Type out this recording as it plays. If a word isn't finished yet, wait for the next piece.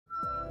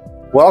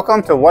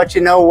Welcome to What You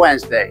Know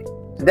Wednesday.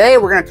 Today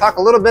we're going to talk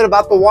a little bit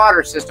about the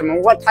water system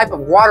and what type of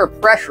water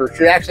pressure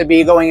should actually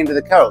be going into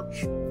the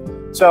coach.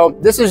 So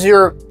this is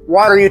your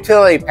water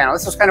utility panel.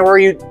 This is kind of where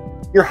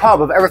your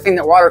hub of everything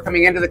that water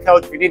coming into the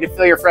coach. If you need to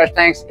fill your fresh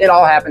tanks, it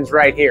all happens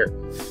right here.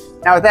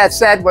 Now with that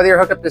said, whether you're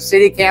hooked up to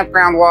city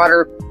campground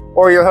water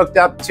or you're hooked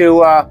up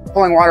to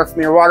pulling water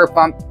from your water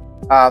pump,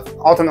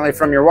 ultimately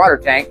from your water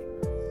tank,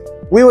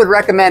 we would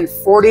recommend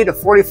 40 to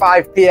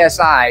 45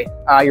 PSI.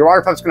 Your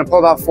water pump's going to pull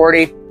about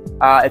 40.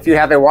 If you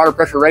have a water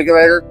pressure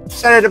regulator,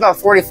 set it at about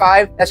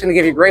 45. That's going to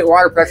give you great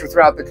water pressure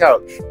throughout the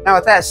coach. Now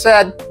with that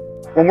said,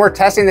 when we're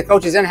testing the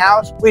coaches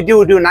in-house, we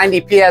do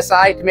 90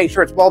 PSI to make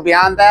sure it's well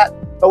beyond that,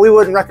 but we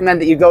wouldn't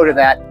recommend that you go to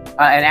that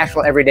in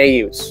actual everyday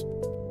use.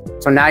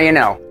 So now you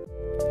know.